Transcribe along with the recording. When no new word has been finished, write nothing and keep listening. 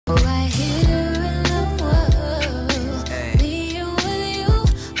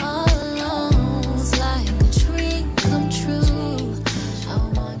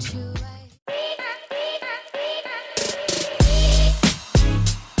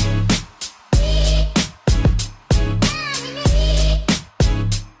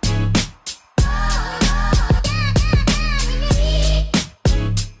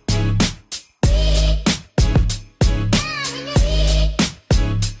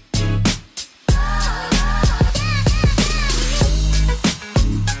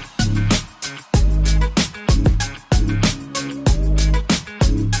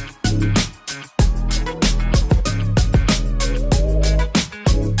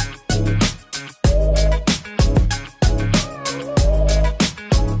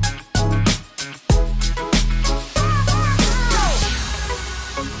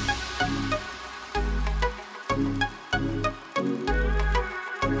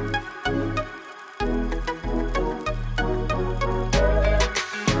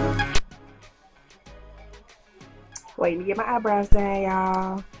Waiting to get my eyebrows done,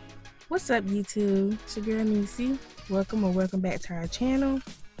 y'all. What's up, YouTube? It's your girl Nisi. Welcome back to our channel.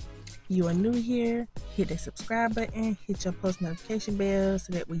 You are new here, hit that subscribe button, hit your post notification bell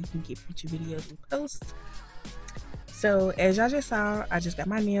so that way you can get future videos and posts. So as y'all just saw, I just got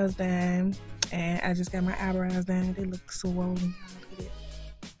my nails done and I just got my eyebrows done. They look swollen. Look at it.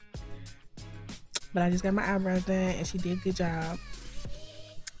 But I just got my eyebrows done and she did a good job.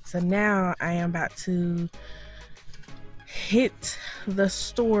 So now I am about to hit the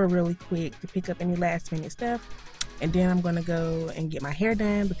store really quick to pick up any last minute stuff, and then I'm gonna go and get my hair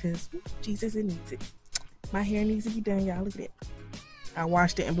done because Jesus, it needs it. My hair needs to be done, y'all. Look at it. I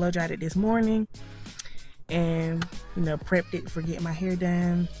washed it and blow dried it this morning and prepped it for getting my hair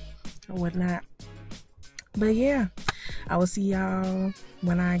done or whatnot. But yeah, I will see y'all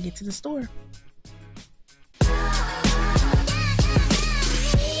when I get to the store.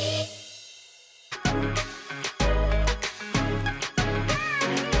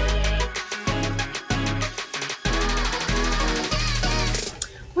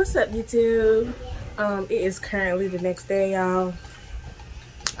 What's up, YouTube? It is currently the next day, y'all.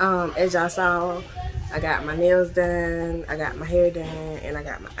 As y'all saw, I got my nails done, I got my hair done, and I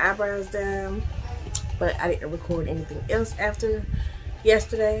got my eyebrows done. But I didn't record anything else after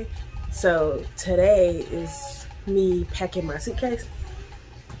yesterday. So today is me packing my suitcase.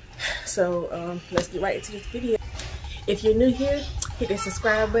 So let's get right into this video. If you're new here, hit the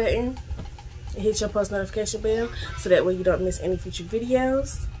subscribe button and hit your post notification bell so that way you don't miss any future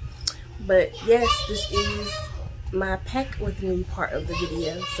videos. But yes, this is my pack with me part of the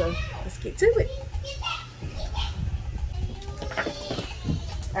video, so let's get to it.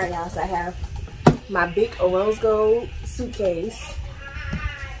 Alright, y'all, so I have my big rose gold suitcase.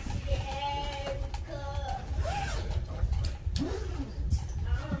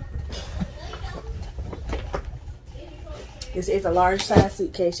 This is a large size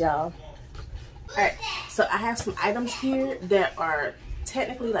suitcase, y'all. Alright, so I have some items here that are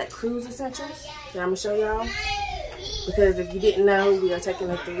technically like cruise essentials that I'm gonna show y'all, because if you didn't know, we are taking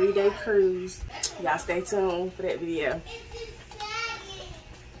a 3-day cruise. Y'all stay tuned for that video.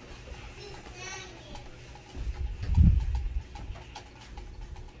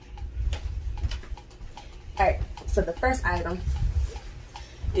 Alright, so the first item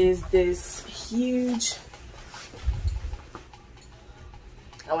is this huge,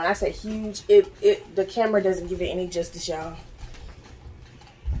 and when I say huge, the camera doesn't give it any justice, y'all.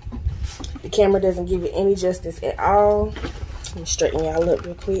 The camera doesn't give it any justice at all. Let me straighten y'all up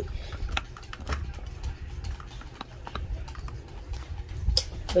real quick.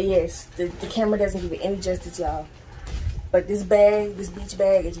 But yes, the camera doesn't give it any justice, y'all. But this bag, this beach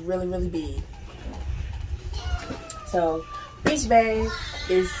bag, is really, really big. So, beach bag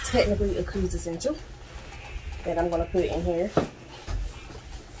is technically a cruise essential that I'm going to put in here.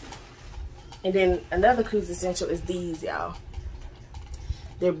 And then another cruise essential is these, y'all.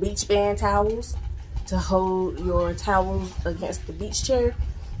 They're beach band towels to hold your towels against the beach chair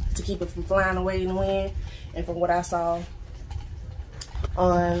to keep it from flying away in the wind. And from what I saw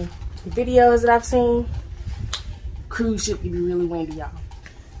on videos that I've seen, cruise ship can be really windy, y'all.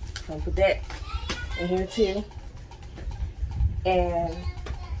 So I'll put that in here too. And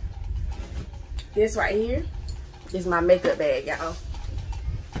this right here is my makeup bag, y'all.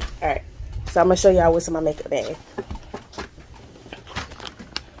 Alright, so I'm gonna show y'all what's in my makeup bag.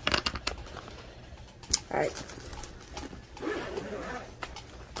 Alright,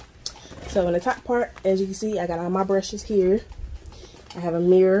 so in the top part, as you can see, I got all my brushes here. I have a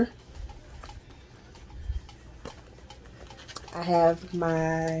mirror. I have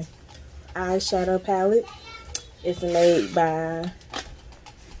my eyeshadow palette. It's made by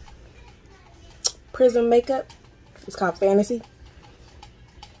Prism Makeup. It's called Fantasy.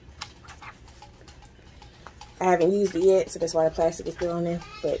 I haven't used it yet, so that's why the plastic is still on there,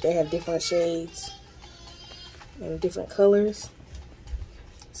 but they have different shades and different colors.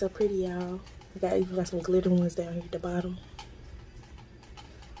 So pretty, y'all. I even got some glitter ones down here at the bottom.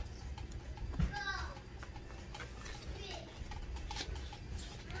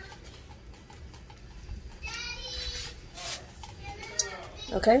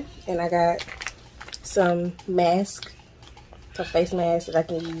 Okay, and I got some mask, some face masks that I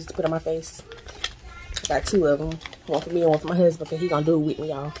can use to put on my face. I got 2 of them, one for me and one for my husband, because he's gonna do it with me,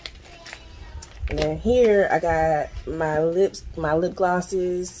 y'all. And then here I got my lip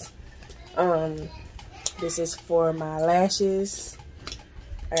glosses. This is for my lashes.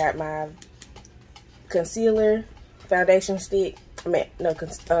 I got my concealer, foundation stick. I mean, no,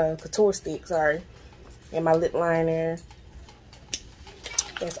 contour stick, sorry. And my lip liner.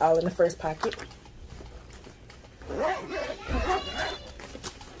 That's all in the first pocket.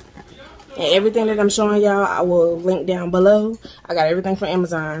 And everything that I'm showing y'all, I will link down below. I got everything from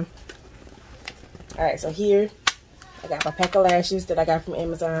Amazon. Alright, so here, I got my pack of lashes that I got from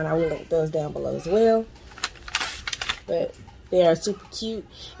Amazon. I will link those down below as well. But they are super cute.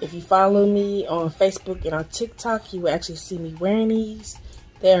 If you follow me on Facebook and on TikTok, you will actually see me wearing these.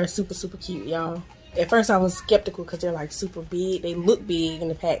 They are super, super cute, y'all. At first, I was skeptical because they're like super big. They look big in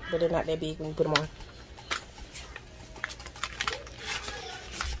the pack, but they're not that big when you put them on.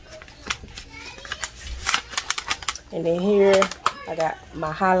 And then here, I got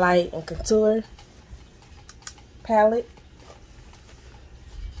my highlight and contour palette.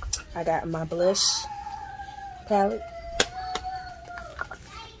 I got my blush palette.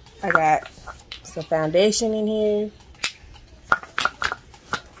 I got some foundation in here.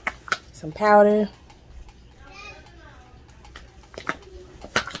 Some powder.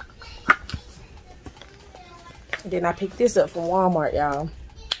 And then I picked this up from Walmart, y'all.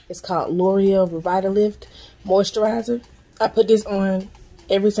 It's called L'Oreal Revitalift Moisturizer. I put this on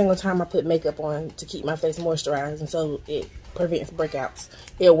every single time I put makeup on to keep my face moisturized, and so it prevents breakouts.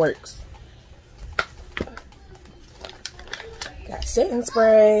 It works. Got setting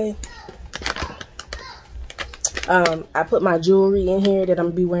spray. I put my jewelry in here that I'm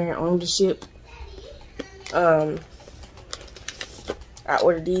gonna be wearing on the ship. I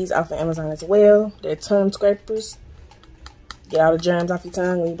ordered these off of Amazon as well. They're tongue scrapers. Get all the germs off your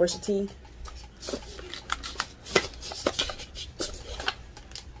tongue when you brush your teeth.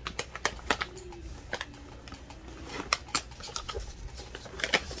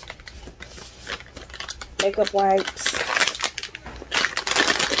 Makeup wipes.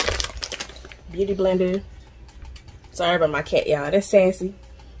 Beauty blender. Sorry about my cat, y'all. That's sassy.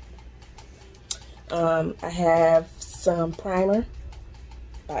 I have some primer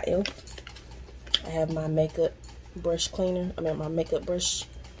by e.l.f. I have my makeup brush cleaner. I mean, my makeup brush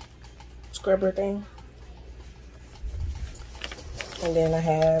scrubber thing. And then I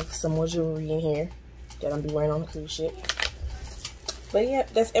have some more jewelry in here that I'm be wearing on the cruise ship. But yeah,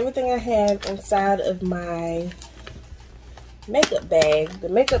 that's everything I have inside of my makeup bag. The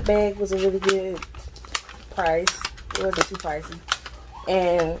makeup bag was a really good price. It wasn't too pricey.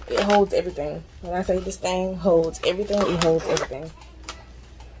 And it holds everything. When I say this thing holds everything, it holds everything.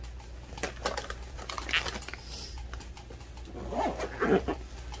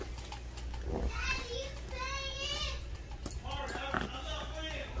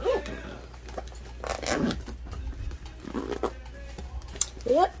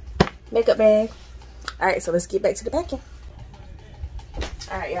 Yep, makeup bag. Alright, so let's get back to the packing.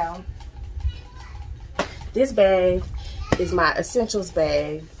 Alright, y'all. This bag is my essentials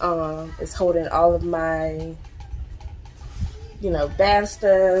bag. It's holding all of my, you know, bath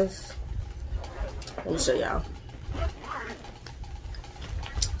stuff. Let me show y'all.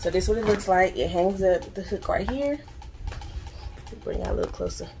 So this is what it looks like. It hangs up with the hook right here. Bring y'all a little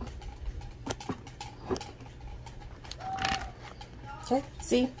closer. Okay,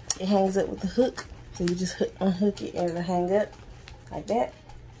 see? It hangs up with the hook. So you just unhook it and it'll hang up like that.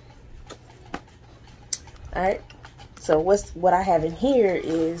 Alright. So what I have in here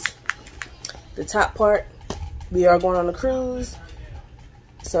is the top part. We are going on a cruise.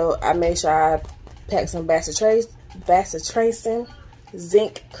 So I made sure I packed some Vasotracin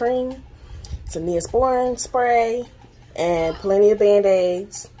zinc cream, some Neosporin spray, and plenty of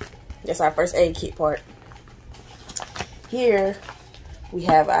band-aids. That's our first aid kit part. Here we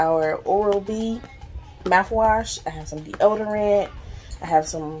have our Oral-B mouthwash. I have some deodorant. I have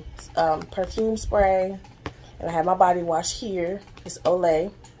some perfume spray. And I have my body wash here. It's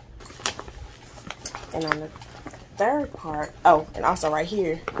Olay. And on the third part, oh, and also right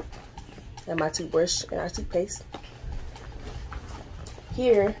here, and my toothbrush and our toothpaste.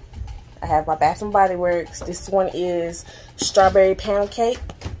 Here, I have my Bath and Body Works. This one is strawberry pound cake.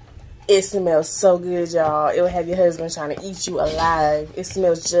 It smells so good, y'all. It will have your husband trying to eat you alive. It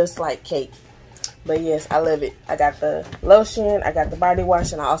smells just like cake. But yes, I love it. I got the lotion, I got the body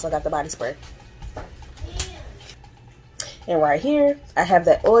wash, and I also got the body spray. And right here, I have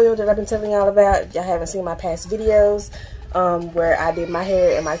that oil that I've been telling y'all about. If y'all haven't seen my past videos where I did my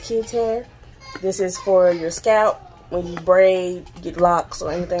hair and my kids' hair. This is for your scalp. When you braid, get locks,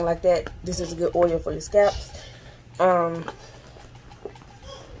 or anything like that, this is a good oil for your scalps.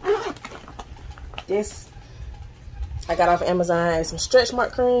 This I got off Amazon. It's some stretch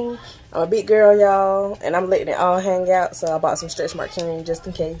mark cream. I'm a big girl, y'all, and I'm letting it all hang out, so I bought some stretch mark cream just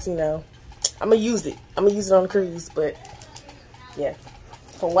in case, you know. I'm gonna use it. I'm gonna use it on the cruise, but yeah.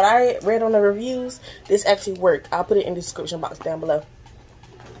 From what I read on the reviews, this actually worked. I'll put it in the description box down below.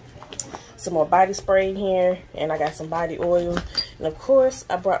 some more body spray in here, and I got some body oil, and of course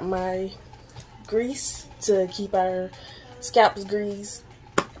I brought my grease to keep our scalps greased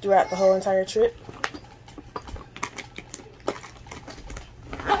throughout the whole entire trip.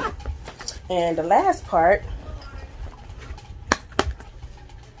 And the last part,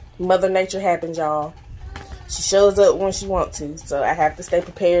 Mother Nature happens, y'all. She shows up when she wants to, so I have to stay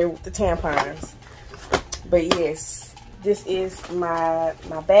prepared with the tampons. But yes, this is my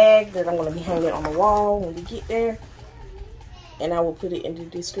bag that I'm going to be hanging on the wall when we get there. And I will put it in the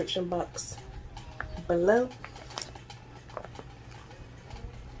description box below.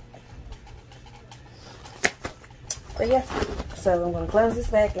 But yeah, so I'm going to close this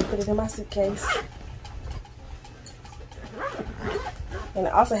back and put it in my suitcase. And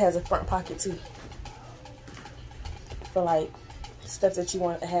it also has a front pocket too, for like stuff that you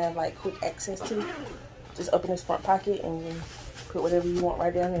want to have like quick access to. Just open this front pocket and you put whatever you want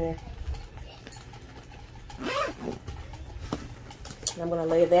right down in there. And I'm going to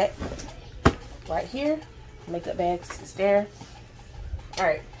lay that right here. Makeup bag is there.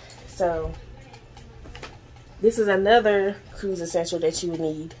 Alright, so this is another cruise essential that you would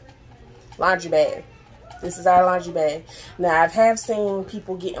need. Laundry bag. This is our laundry bag. Now, I have seen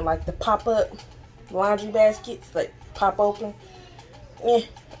people getting like the pop-up laundry baskets, like pop open. I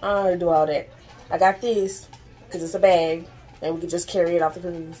don't really do all that. I got this because it's a bag and we can just carry it off the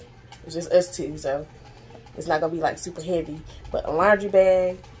cruise. It's just us two, so it's not going to be like super heavy. But a laundry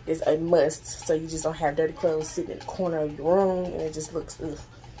bag is a must, so you just don't have dirty clothes sitting in the corner of your room and it just looks ugh.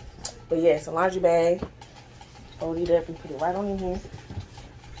 But yes, a laundry bag. Fold it up and put it right on in here.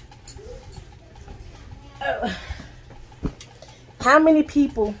 How many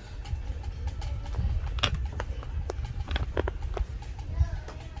people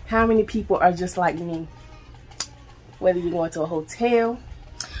are just like me? Whether you're going to a hotel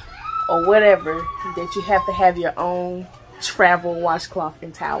or whatever, that you have to have your own travel washcloth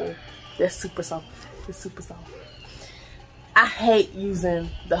and towel. That's super soft. It's super soft. I hate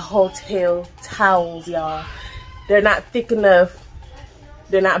using the hotel towels, y'all. They're not thick enough.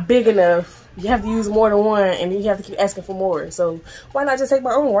 They're not big enough. You have to use more than one, and then you have to keep asking for more. So why not just take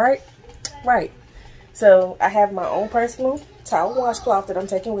my own, right? Right. So I have my own personal towel washcloth that I'm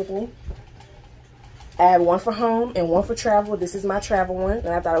taking with me. I have one for home and one for travel. This is my travel one, and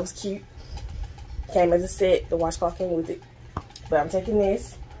I thought it was cute. Came as a set. The washcloth came with it. But I'm taking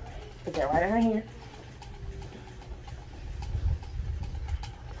this. Put that right down here.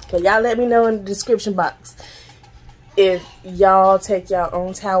 So y'all let me know in the description box if y'all take your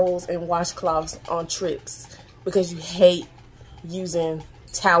own towels and washcloths on trips because you hate using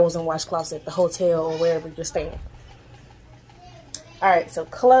towels and washcloths at the hotel or wherever you're staying. Alright, so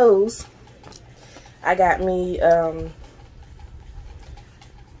clothes. I got me, you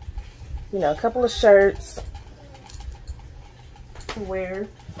know, a couple of shirts to wear.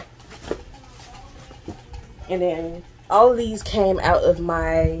 And then all of these came out of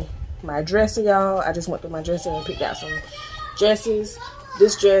my dresser, y'all. I just went through my dresser and picked out some dresses.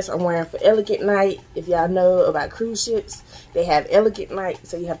 This dress I'm wearing for elegant night. If y'all know about cruise ships, they have elegant night,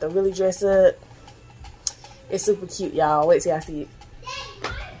 so you have to really dress up. It's super cute, y'all. Wait till y'all see it.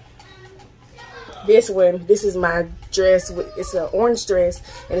 This one, this is my dress. It's an orange dress,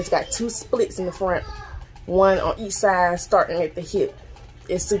 and it's got two splits in the front, one on each side, starting at the hip.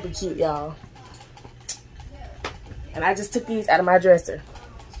 It's super cute, y'all. And I just took these out of my dresser.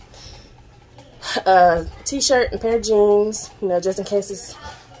 T-shirt and pair of jeans, you know, just in case it's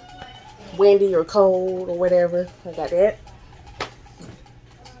windy or cold or whatever. I got that.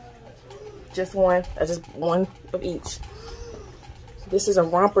 Just one of each. This is a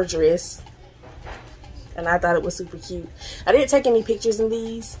romper dress, and I thought it was super cute. I didn't take any pictures in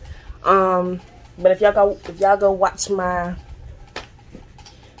these, but if y'all go watch my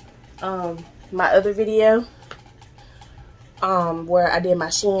my other video, where I did my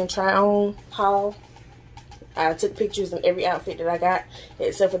Shein try on haul, I took pictures in every outfit that I got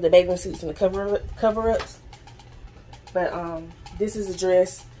except for the bathing suits and the cover-ups. But this is a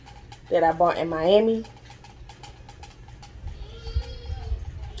dress that I bought in Miami,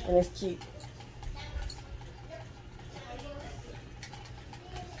 and it's cute.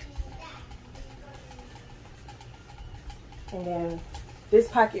 And then this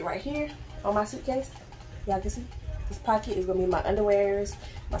pocket right here on my suitcase, y'all can see. This pocket is gonna be my underwears,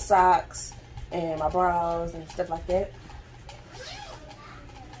 my socks, and my bras and stuff like that.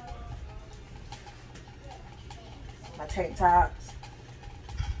 My tank tops.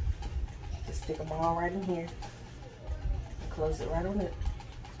 Just stick them all right in here. Close it right on it.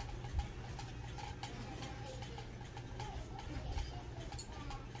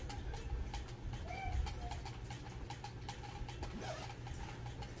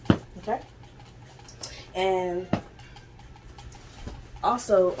 And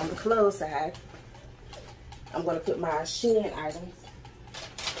also on the clothes side, I'm going to put my Shein items.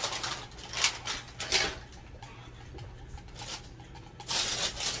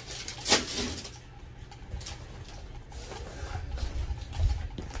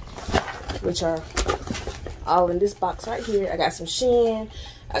 Which are all in this box right here. I got some Shein,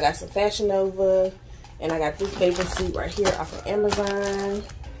 I got some Fashion Nova, and I got this bathing suit right here off of Amazon.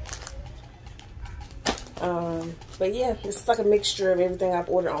 But yeah, this is like a mixture of everything I've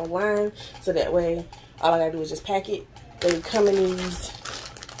ordered online, so that way all I gotta do is just pack it. They come in these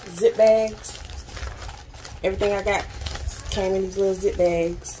zip bags. Everything I got came in these little zip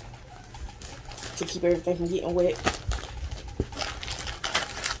bags to keep everything from getting wet.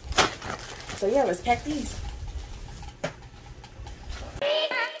 So yeah, let's pack these.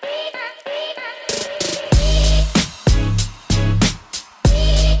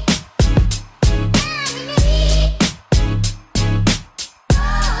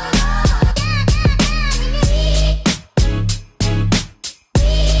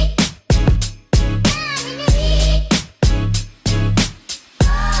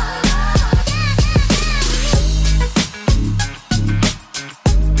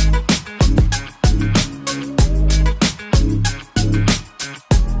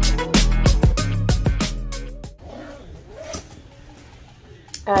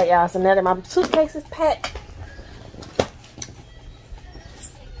 Alright, y'all, so now that my suitcase is packed,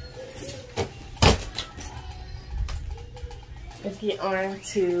 let's get on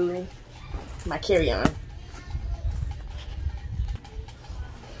to my carry-on.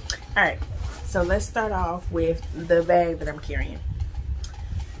 Alright, so let's start off with the bag that I'm carrying.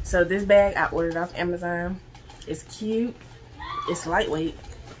 So this bag I ordered off Amazon. It's cute, it's lightweight,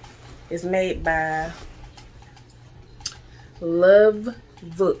 it's made by Love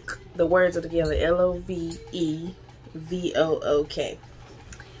Vook. The words are together, L-O-V-E-V-O-O-K.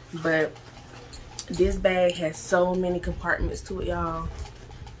 But this bag has so many compartments to it, y'all.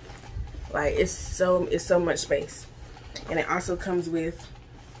 Like it's so much space. And it also comes with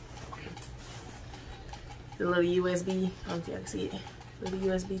the little USB, I don't know if y'all can see it, little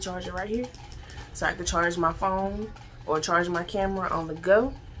USB charger right here. So I can charge my phone or charge my camera on the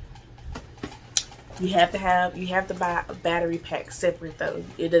go. You have to buy a battery pack separate though.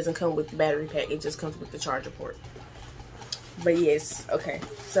 It doesn't come with the battery pack, it just comes with the charger port. But yes, okay.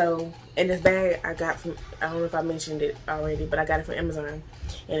 So, and this bag I got from, I don't know if I mentioned it already, but I got it from Amazon.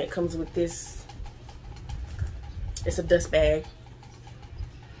 And it comes with this, it's a dust bag.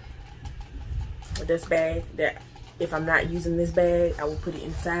 A dust bag that if I'm not using this bag, I will put it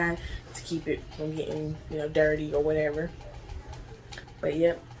inside to keep it from getting, you know, dirty or whatever. But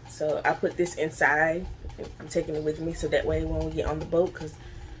yep. So I put this inside. I'm taking it with me so that way when we get on the boat, because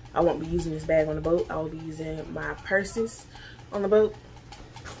I won't be using this bag on the boat. I will be using my purses on the boat.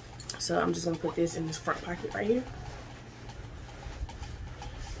 So I'm just going to put this in this front pocket right here.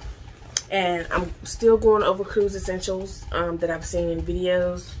 And I'm still going over cruise essentials that I've seen in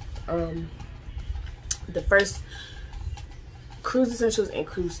videos. The first cruise essentials and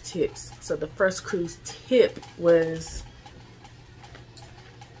cruise tips. So the first cruise tip was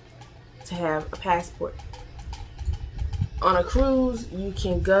to have a passport. On a cruise, you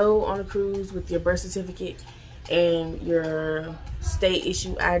can go on a cruise with your birth certificate and your state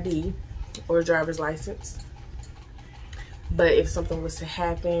issue ID or driver's license. But if something was to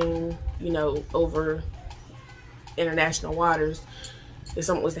happen, you know, over international waters, if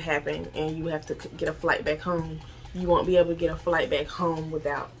something was to happen and you have to get a flight back home, you won't be able to get a flight back home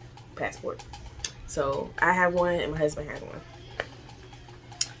without a passport. So I have one and my husband had one.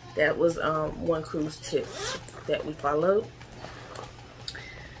 That was one cruise tip that we followed.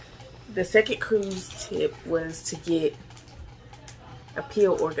 The second cruise tip was to get a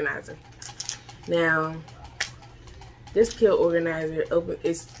pill organizer. Now, this pill organizer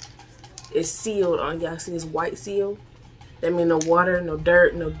is sealed on, y'all see this white seal? That means no water, no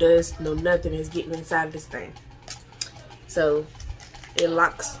dirt, no dust, no nothing is getting inside of this thing. So it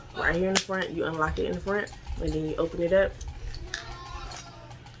locks right here in the front. You unlock it in the front and then you open it up.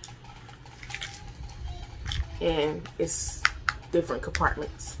 And it's different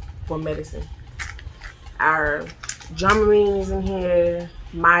compartments for medicine. Our Dramamine is in here,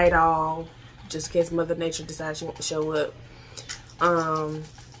 Midol, just in case Mother Nature decides she wants to show up.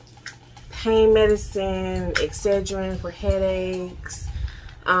 Pain medicine, Excedrin for headaches.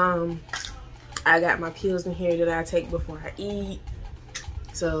 I got my pills in here that I take before I eat.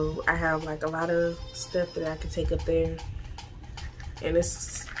 So I have like a lot of stuff that I can take up there. And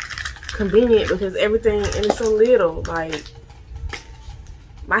it's convenient because everything, and it's so little. Like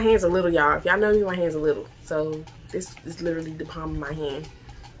My hands are little, y'all. If y'all know me, my hands are little. So this is literally the palm of my hand.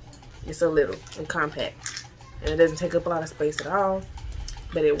 It's so little and compact. And it doesn't take up a lot of space at all.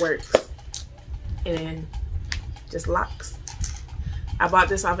 But it works. And just locks. I bought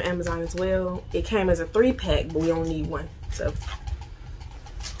this off of Amazon as well. It came as a 3-pack, but we only need 1. So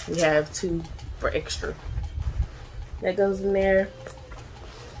we have 2 for extra. That goes in there.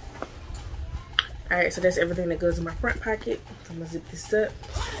 Alright, so that's everything that goes in my front pocket. I'm gonna zip this up.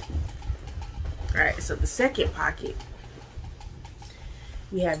 Alright, so the second pocket,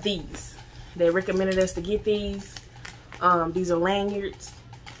 we have these. They recommended us to get these. These are lanyards.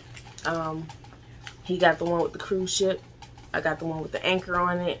 He got the one with the cruise ship. I got the one with the anchor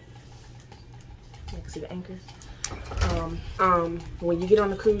on it. You can see the anchor. When you get on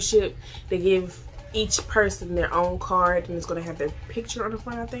the cruise ship, they give each person their own card, and it's gonna have their picture on the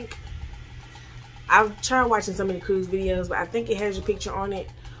front, I think. I've tried watching some of the cruise videos, but I think it has your picture on it,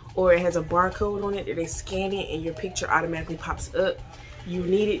 or it has a barcode on it that they scan it and your picture automatically pops up. You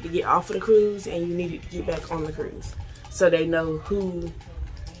need it to get off of the cruise, and you need it to get back on the cruise, so they know who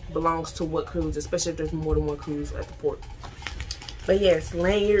belongs to what cruise, especially if there's more than one cruise at the port. But yes,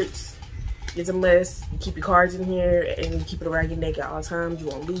 lanyards is a must. You keep your cards in here and you keep it around your neck at all times. You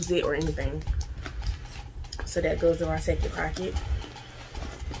won't lose it or anything. So that goes in our second pocket.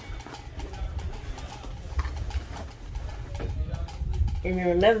 And then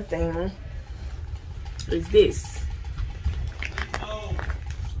another thing is this.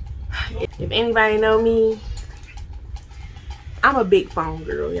 If anybody know me, I'm a big phone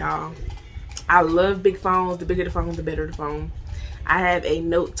girl, y'all. I love big phones. The bigger the phone, the better the phone. I have a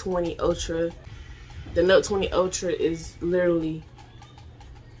Note 20 Ultra. The Note 20 Ultra is literally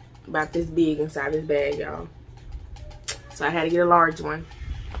about this big inside this bag, y'all. So I had to get a large one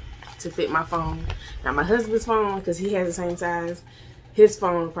to fit my phone. Now my husband's phone, because he has the same size, his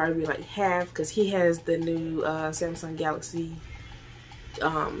phone will probably be like half, because he has the new Samsung Galaxy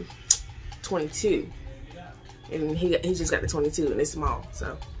 22. And he just got the 22 and it's small.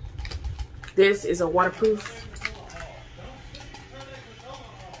 So this is a waterproof,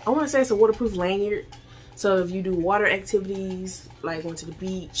 I want to say it's a waterproof lanyard. So if you do water activities, like going to the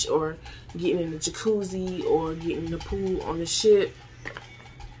beach or getting in the jacuzzi or getting in the pool on the ship,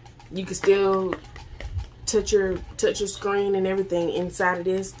 you can still touch your screen and everything inside of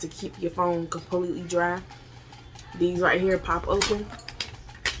this to keep your phone completely dry. These right here pop open.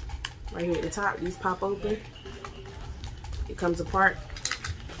 Right here at the top, these pop open. It comes apart.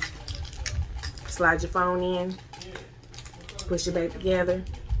 Slide your phone in. Push it back together.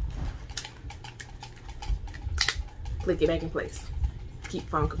 Click it back in place. Keep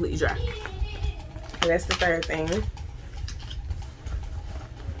phone completely dry. And that's the third thing.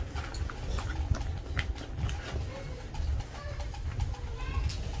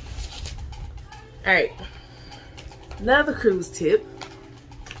 Alright. Another cruise tip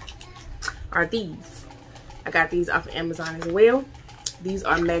are these. I got these off of Amazon as well. These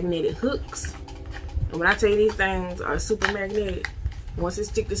are magnetic hooks. And when I tell you these things are super magnetic, once it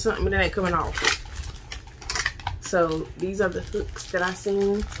stick to something, it ain't coming off. So these are the hooks that I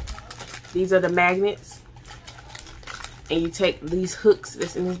seen. These are the magnets. And you take these hooks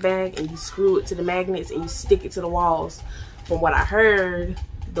that's in this bag and you screw it to the magnets and you stick it to the walls. From what I heard,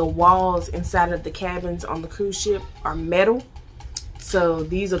 the walls inside of the cabins on the cruise ship are metal. So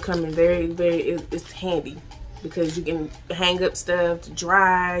these are coming very, it's handy because you can hang up stuff to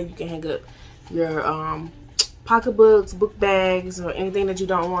dry. You can hang up your pocketbooks, book bags, or anything that you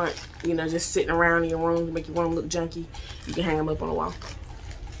don't want, you know, just sitting around in your room to make your room look junky. You can hang them up on the wall.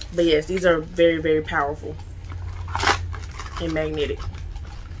 But yes, these are very powerful and magnetic.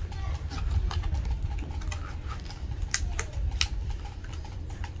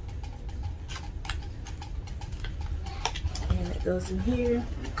 And it goes in here.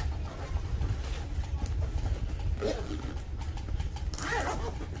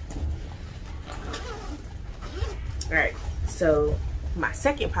 Alright, so my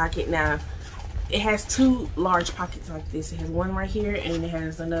second pocket now, it has two large pockets like this. It has one right here and it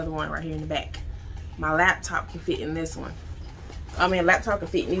has another one right here in the back. My laptop can fit in this one. I mean, a laptop can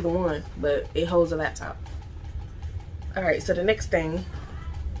fit in either one, but it holds a laptop. Alright, so the next thing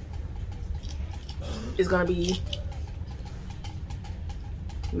is going to be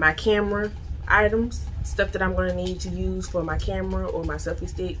my camera items. Stuff that I'm going to need to use for my camera or my selfie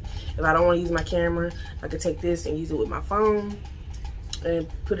stick. If I don't want to use my camera, I could take this and use it with my phone and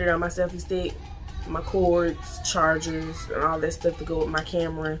put it on my selfie stick. My cords, chargers, and all that stuff to go with my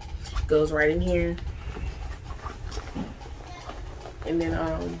camera goes right in here. And then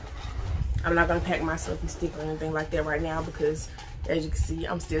I'm not going to pack my selfie stick or anything like that right now because As you can see,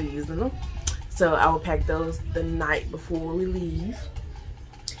 I'm still using them. So I will pack those the night before we leave.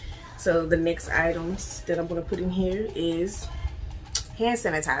 So the next items that I'm gonna put in here is hand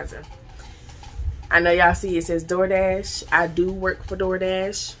sanitizer. I know y'all see it says DoorDash. I do work for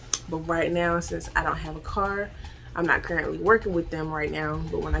DoorDash, but right now, since I don't have a car, I'm not currently working with them right now.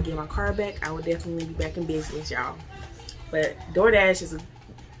 But when I get my car back, I will definitely be back in business, y'all. But DoorDash is a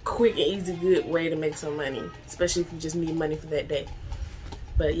quick and easy, good way to make some money, especially if you just need money for that day.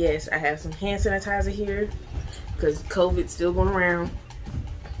 But yes, I have some hand sanitizer here because COVID's still going around.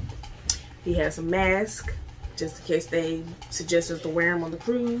 He has some masks just in case they suggest us to wear them on the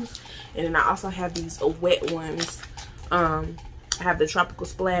cruise. And then I also have these wet ones. I have the Tropical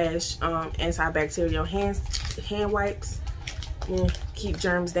Splash antibacterial hand wipes. Keep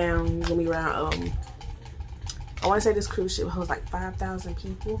germs down. You're gonna be around. I want to say this cruise ship holds like 5,000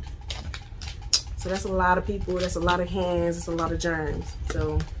 people. So that's a lot of people. That's a lot of hands. It's a lot of germs.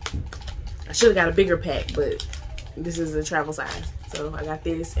 So I should have got a bigger pack, but this is a travel size. So I got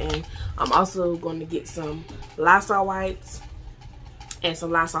this, and I'm also going to get some Lysol wipes and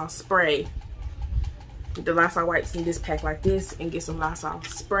some Lysol spray. Get the Lysol wipes in this pack like this, and get some Lysol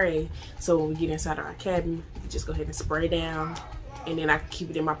spray. So when we get inside our cabin, we just go ahead and spray down, and then I can keep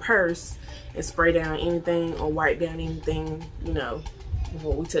it in my purse and spray down anything or wipe down anything, you know,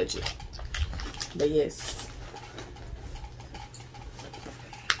 before we touch it. But yes.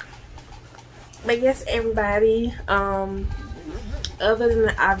 But yes, everybody. Other than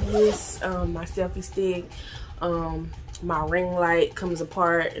the obvious, my selfie stick, my ring light comes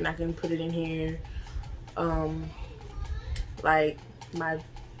apart and I can put it in here. Like my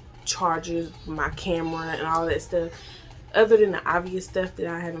chargers, my camera, and all that stuff. Other than the obvious stuff that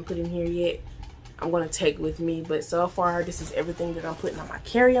I haven't put in here yet, I'm gonna take with me. But so far, this is everything that I'm putting on my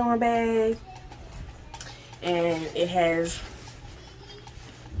carry-on bag. And it has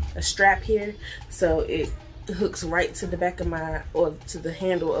a strap here, so it hooks right to the back of my, or to the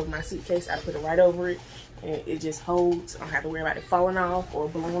handle of my suitcase. I put it right over it, and it just holds. I don't have to worry about it falling off or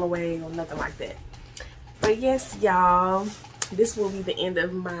blowing away or nothing like that. But yes, y'all, this will be the end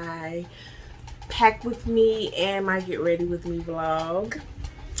of my pack with me and my get ready with me vlog.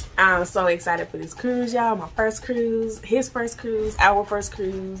 I'm so excited for this cruise, y'all. My first cruise, his first cruise, our first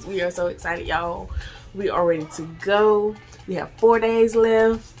cruise. We are so excited, y'all. We are ready to go. We have 4 days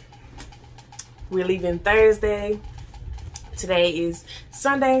left. We're leaving Thursday. Today is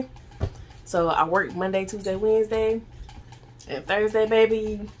Sunday. So I work Monday, Tuesday, Wednesday. And Thursday,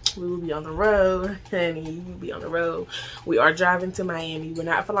 baby, we will be on the road. Honey, we'll be on the road. We are driving to Miami. We're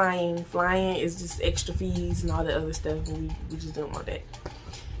not flying. Flying is just extra fees and all the other stuff. And we just don't want that.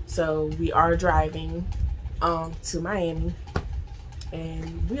 So we are driving to Miami.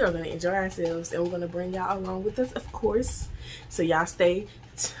 And we are going to enjoy ourselves. And we're going to bring y'all along with us, of course. So y'all stay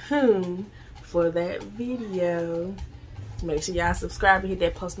tuned for that video. Make sure y'all subscribe and hit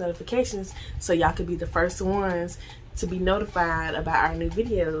that post notifications so y'all can be the first ones to be notified about our new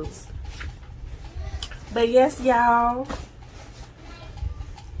videos. But yes, y'all,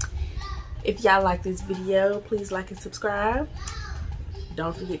 if y'all like this video, please like and subscribe.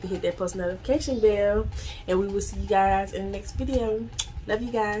 Don't forget to hit that post notification bell, and we will see you guys in the next video. Love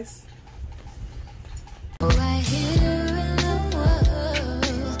you guys.